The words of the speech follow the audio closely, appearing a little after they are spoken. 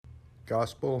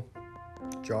Gospel,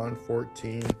 John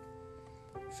 14,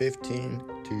 15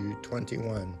 to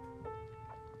 21.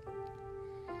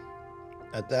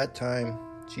 At that time,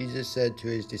 Jesus said to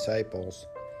his disciples,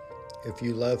 "If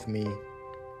you love me,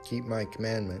 keep my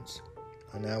commandments,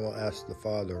 and I will ask the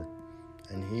Father,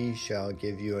 and he shall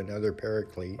give you another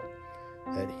Paraclete,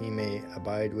 that he may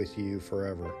abide with you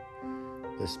forever,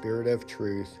 the Spirit of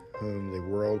truth, whom the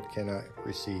world cannot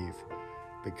receive,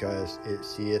 because it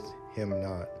seeth him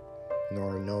not,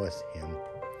 nor knoweth him.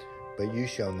 But you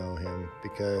shall know him,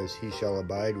 because he shall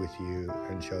abide with you,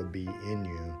 and shall be in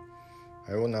you.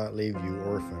 I will not leave you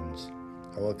orphans,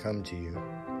 I will come to you.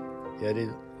 Yet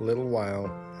a little while,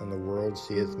 and the world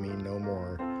seeth me no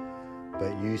more,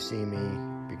 but you see me,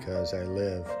 because I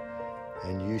live,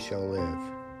 and you shall live.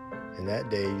 In that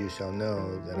day you shall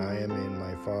know that I am in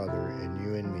my Father, and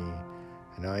you in me,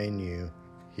 and I in you.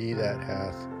 He that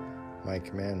hath my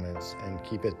commandments, and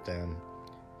keepeth them,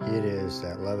 he it is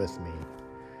that loveth me.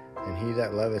 And he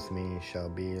that loveth me shall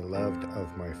be loved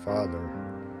of my Father,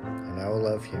 and I will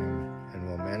love him, and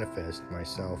will manifest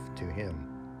myself to him."